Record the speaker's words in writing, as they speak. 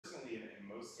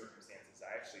most circumstances,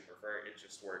 I actually prefer it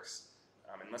just works,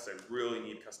 unless I really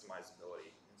need customizability.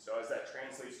 And so as that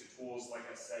translates to tools, like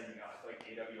I said, I feel like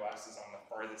AWS is on the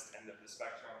farthest end of the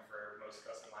spectrum for most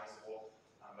customizable.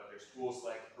 But there's tools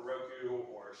like Heroku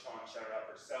or Sean shouted out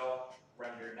Forell,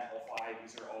 Render, Netlify.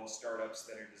 These are all startups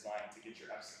that are designed to get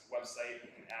your website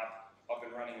and app up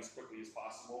and running as quickly as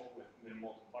possible with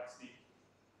minimal complexity.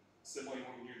 Similarly,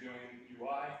 when you're doing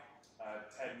UI,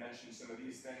 Ted mentioned some of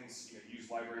these things.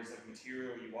 Use libraries like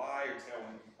Material UI or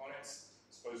Tailwind components,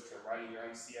 as opposed to writing your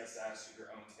own CSS or your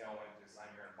own Tailwind to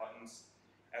design your own buttons.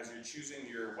 As you're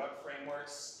choosing your web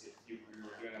frameworks, if you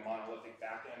were doing a monolithic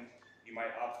backend, you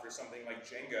might opt for something like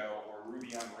Django or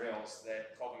Ruby on Rails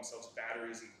that call themselves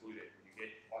batteries included. You get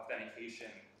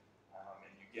authentication,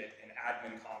 and you get an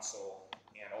admin console,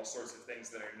 and all sorts of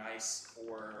things that are nice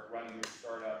for running your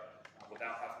startup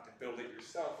without having to build it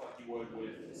yourself like you would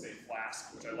with, say,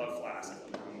 Flask, which I love Flask,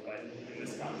 but in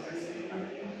this context,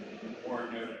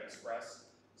 or Node and Express.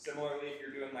 Similarly, if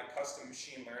you're doing like custom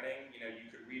machine learning,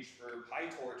 you could reach for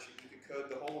PyTorch, you could code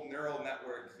the whole neural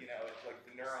network, at like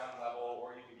the neuron level,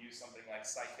 or you could use something like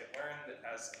scikit-learn that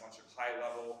has a bunch of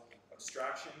high-level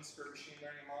abstractions for machine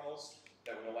learning models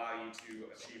that would allow you to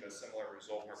achieve a similar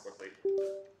result more quickly.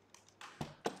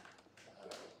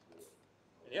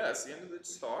 And yeah, that's the end of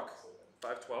this talk,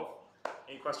 5:12.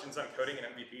 Any questions on coding and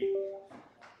MVP?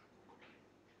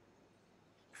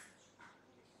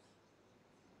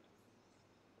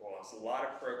 Well, it's a lot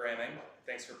of programming.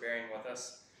 Thanks for bearing with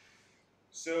us.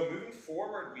 So moving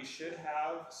forward, we should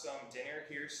have some dinner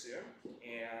here soon,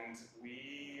 and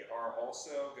we are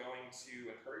also going to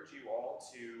encourage you all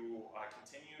to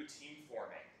continue team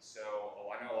forming. So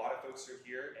I know a lot of folks are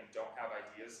here and don't have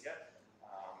ideas yet.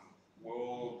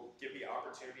 We'll give the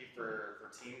opportunity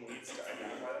for team leads to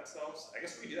identify themselves. I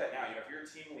guess we can do that now. If you're a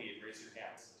team lead, raise your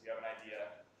hands. If you have an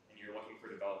idea and you're looking for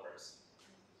developers.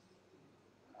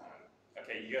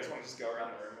 Okay, you guys want to just go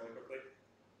around the room really quickly?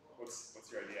 What's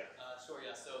your idea? Sure,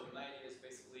 yeah. So my idea is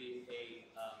basically a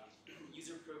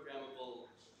user programmable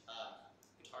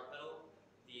guitar pedal.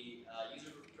 The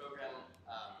user program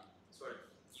sort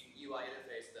of UI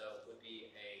interface, though, would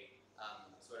be a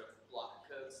sort of block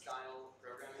code style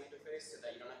programming interface, so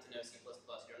that you don't have to know C++,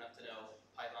 you don't have to know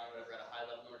Python or whatever at a high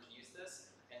level in order to use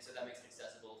this, and so that makes it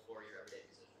accessible for your everyday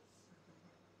musician.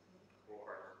 Cool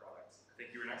hardware products. I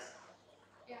think you were next.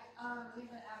 Yeah, we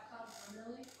have an app called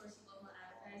Forell for Subliminal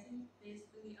Advertising.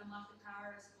 Basically, we unlock the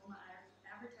power of subliminal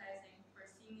advertising for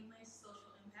seamless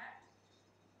social impact.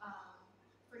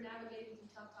 For navigating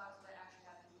through tough talks about actually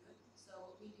having to do it. So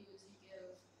what we do is we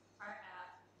give our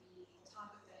app the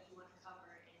topic that you want to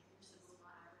cover in your subliminal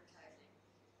advertising.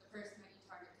 The person that you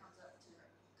target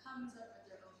comes up with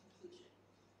their own conclusion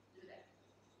through that,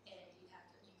 and you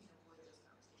can avoid those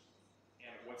conversations.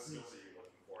 And what skills are you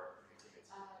looking for in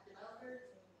teammates?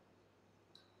 Developers.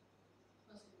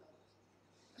 Mostly developers.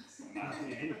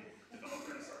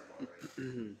 Developers are more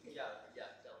right. Yeah,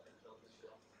 developers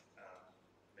will.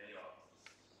 Manuel.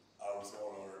 What's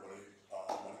going on, everybody?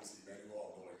 My name is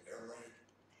Emmanuel. I'm doing air writing.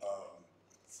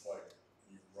 It's like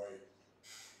you write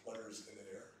letters in the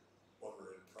air,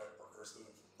 whether in print or cursive.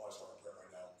 Probably starting print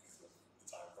right now because of the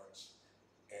time crunch.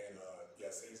 And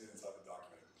saves it inside the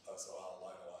document. So I'll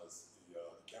analyze the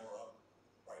camera up.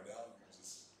 Right now, you can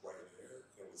just write it in the air,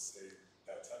 and it will save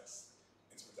that text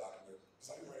into a document. It's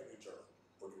like you're writing a journal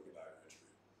or doing a diary entry.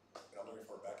 And I'm looking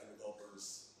for backend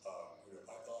developers who know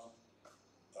Python.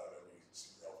 That would be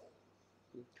super helpful.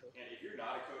 And if you're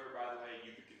not a coder, by the way,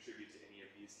 you could contribute to any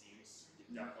of these teams. You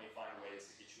can definitely find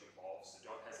ways to get you involved. So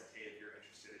don't hesitate if you're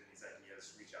interested in these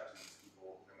ideas. Reach out to these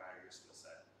people, no matter your skill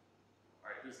set.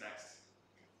 All right, who's next?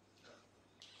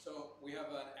 So we have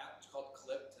an app called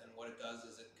Clipped, and what it does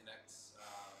is it connects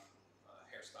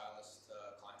hairstylists to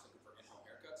clients looking for in-home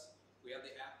haircuts. We have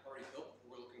the app already built.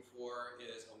 What we're looking for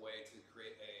is a way to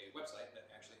create a website that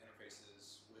actually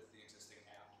interfaces with the existing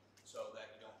app, so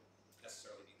that you don't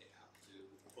necessarily need the app to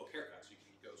book haircuts. You can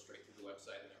go straight through the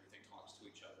website and everything talks to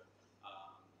each other.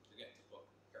 Again, to book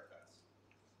haircuts.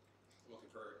 I'm looking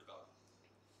for a developer.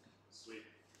 Sweet.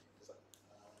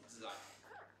 Design.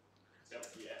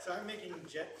 Yeah. So I'm making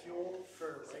jet fuel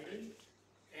for writing,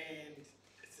 and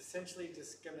it's essentially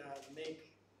just gonna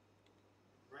make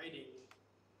writing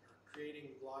or creating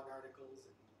blog articles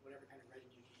and whatever kind of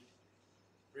writing you need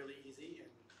really easy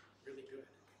and really good.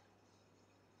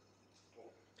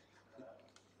 Cool.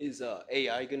 Is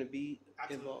AI going to be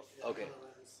involved? Yeah, Okay.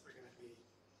 LLMs are going to be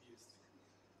used.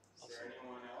 Is there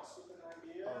anyone else with an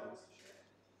idea?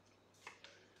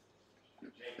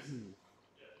 James.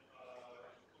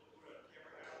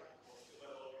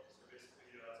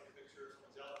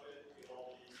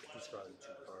 It's probably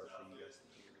too far for you guys to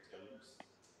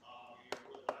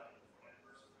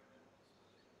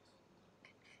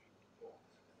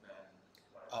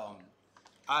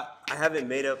I haven't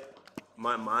made up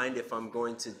my mind if I'm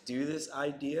going to do this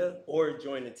idea or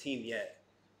join a team yet.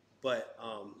 But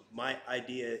my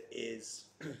idea is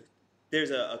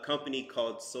there's a company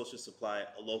called Social Supply,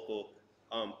 a local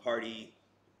party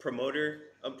promoter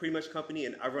pretty much company,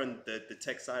 and I run the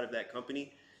tech side of that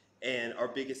company. And our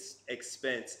biggest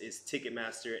expense is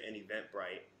Ticketmaster and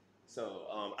Eventbrite.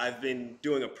 So I've been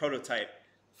doing a prototype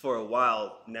for a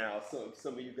while now. So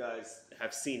some of you guys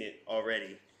have seen it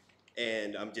already,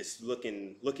 and I'm just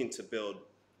looking to build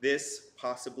this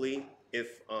possibly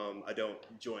if I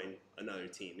don't join another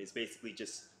team. It's basically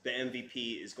just the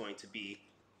MVP is going to be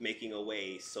making a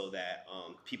way so that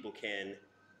people can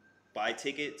buy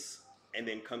tickets and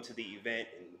then come to the event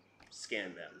and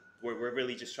scan them. We're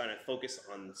really just trying to focus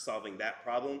on solving that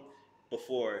problem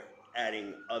before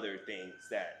adding other things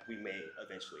that we may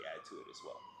eventually add to it as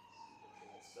well.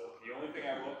 So the only thing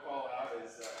I will call out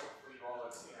is hopefully you all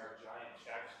have seen our giant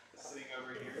check sitting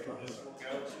over here. This will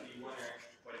go to the winner.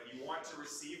 But if you want to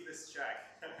receive this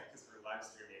check, because we're live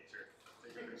streaming, sure,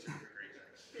 take a picture of a great check.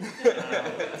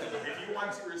 If you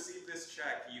want to receive this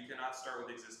check, you cannot start with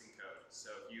existing code.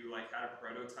 So if you like had a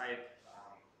prototype,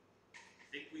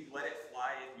 I think we'd let it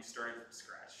fly if you started from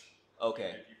scratch.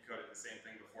 Okay. If you coded the same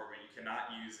thing before, but you cannot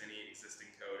use any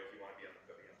existing code if you want to be on the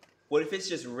podium. What if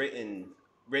it's just written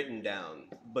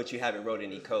down, but you haven't wrote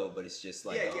any code, but it's just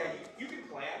like you can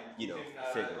plan. You know, can,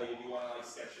 figure. like if you want to like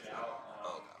sketch it out.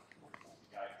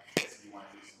 Okay. I guess if you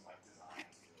want to do some like designs,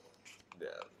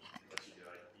 Yeah. let you do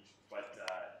like each, but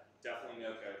definitely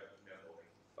no code, no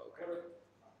building. Okay.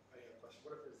 I have a question.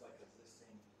 What if there's like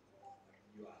existing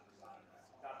UI design?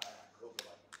 Not that code,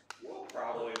 but like. We'll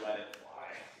probably let it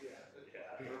fly. Yeah.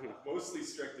 Yeah. We're mostly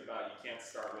strict about you can't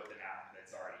start with an app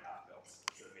that's already half built.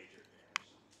 It's a major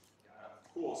advantage.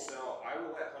 Cool. So I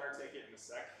will let Hunter take it in a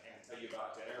sec and tell you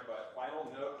about dinner. But final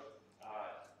note,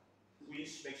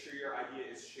 please make sure your idea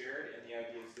is shared in the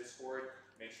ideas Discord.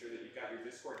 Make sure that you've got your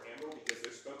Discord handle because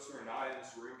there's folks who are not in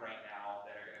this room right now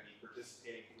that are going to be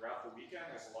participating throughout the weekend.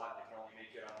 There's a lot that can only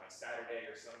make it on like Saturday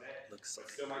or Sunday, but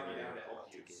still might be down to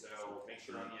help you. So make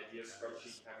sure on the ideas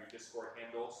spreadsheet you have your Discord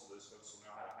handle so those folks will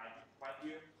know how to find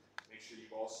you. Make sure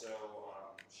you've also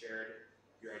shared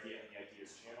your idea in the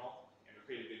ideas channel. And we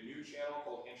created a new channel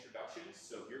called Introductions.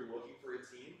 So if you're looking for a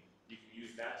team, you can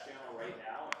use that channel right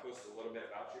now and post a little bit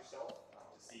about yourself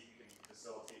to see if you can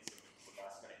facilitate some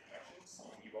last minute connections.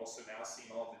 And you've also now seen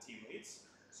all of the team leads,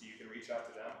 so you can reach out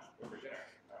to them over dinner.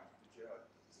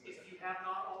 If you have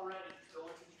not already, go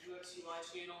into the UX UI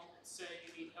channel and say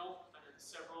you need help. I know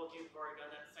several of you have already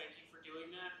done that. Thank you for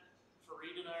doing that.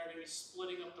 Fareed and I are going to be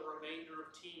splitting up the remainder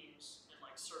of teams and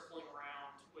like circling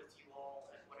around with you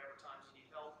all at whatever times you need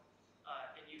help.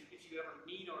 And if you ever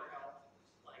need our help,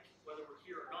 like whether we're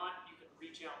here or not, you can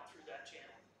reach out through that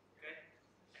channel. Okay?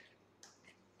 Thank you.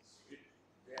 Sweet.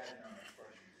 Yeah, no, that's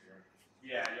part of it, right?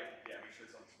 Yeah, make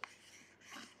sure it's on the switch.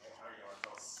 Oh, how are you going,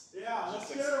 fellas? Yeah, let's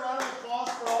give it a round of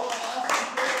applause for all the awesome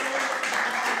people.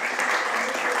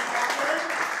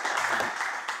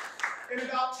 In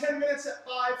about 10 minutes at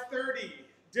 5:30,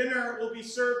 dinner will be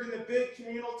served in the big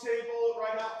communal table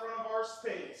right out front of our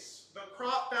space. The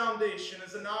Crop Foundation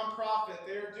is a nonprofit.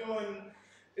 They're doing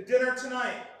dinner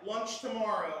tonight, lunch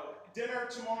tomorrow, dinner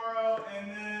tomorrow, and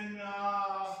then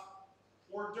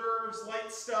hors d'oeuvres,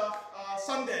 light stuff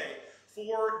Sunday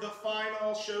for the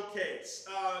final showcase.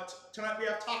 Tonight we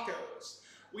have tacos.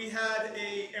 We had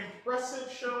an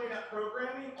impressive showing at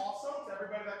programming, awesome, to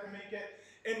everybody that can make it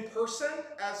in person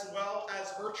as well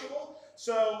as virtual.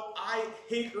 So I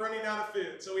hate running out of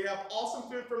food. So we have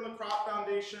awesome food from the Crop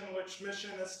Foundation, which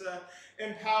mission is to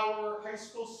empower high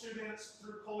school students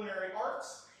through culinary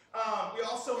arts. We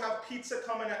also have pizza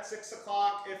coming at 6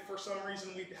 o'clock if for some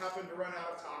reason we happen to run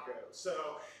out of tacos.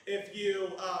 So if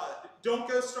you don't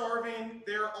go starving,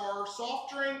 there are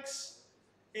soft drinks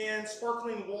and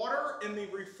sparkling water in the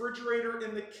refrigerator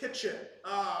in the kitchen.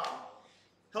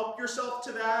 Help yourself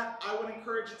to that. I would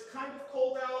encourage, it's kind of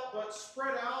cold out, but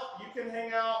spread out. You can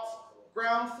hang out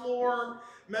ground floor,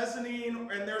 mezzanine,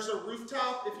 and there's a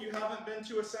rooftop. If you haven't been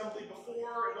to assembly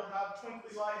before, it'll have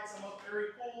twinkly lights and look very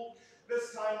cool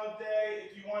this time of day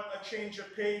if you want a change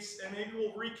of pace. And maybe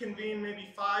we'll reconvene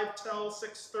maybe 5 till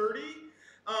 6:30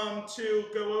 to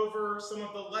go over some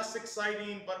of the less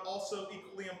exciting but also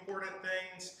equally important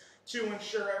things to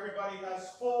ensure everybody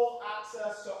has full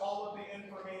access to all of the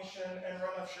information and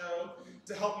run a show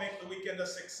to help make the weekend a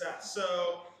success.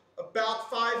 So about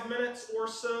 5 minutes or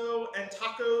so, and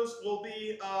tacos will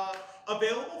be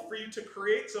available for you to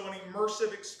create, so an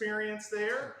immersive experience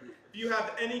there. If you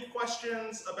have any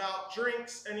questions about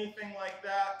drinks, anything like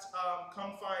that,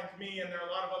 come find me, and there are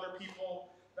a lot of other people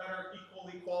that are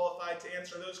equally qualified to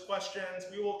answer those questions.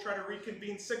 We will try to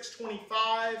reconvene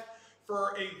 6:25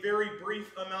 for a very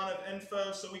brief amount of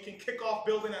info so we can kick off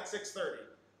building at 6:30.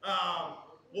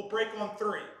 We'll break on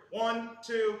 3. 1,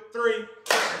 2, 3.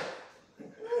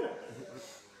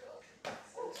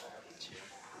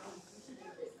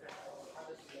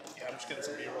 Yeah, I'm just getting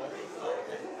some B-roll.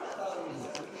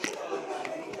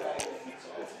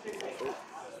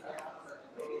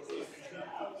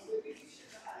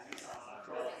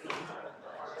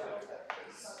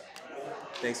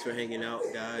 Thanks for hanging out,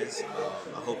 guys.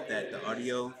 I hope that the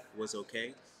audio was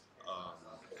okay.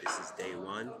 This is day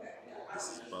 1.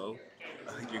 This is Bo.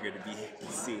 You're going to be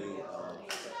seeing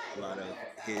a lot of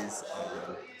his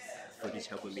footage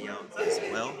helping me out as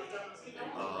well.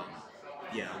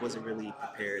 Yeah, I wasn't really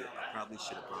prepared. I probably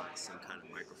should have brought some kind of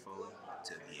microphone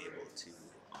to be able to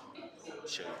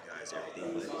show you guys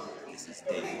everything, but this is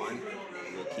day 1.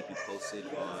 We'll keep you posted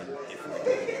on if we're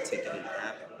doing a ticketing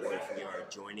app or if we are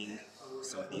joining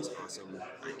some of these awesome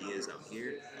ideas out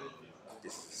here.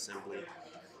 This is Assembly,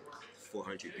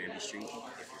 400 Granby Street, if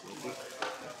you're local.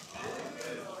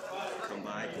 Come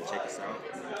by, come check us out.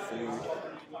 We have food,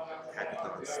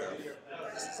 hackathon stuff.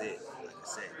 This is it. Like I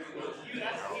said,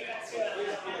 out,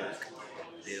 work,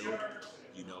 build.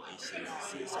 You know HTML,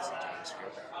 CSS, and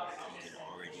JavaScript. You can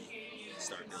already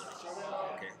start building.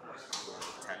 Okay? We'll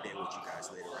tap in with you guys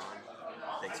later on.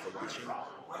 Thanks for watching,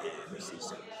 and we'll see you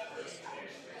soon.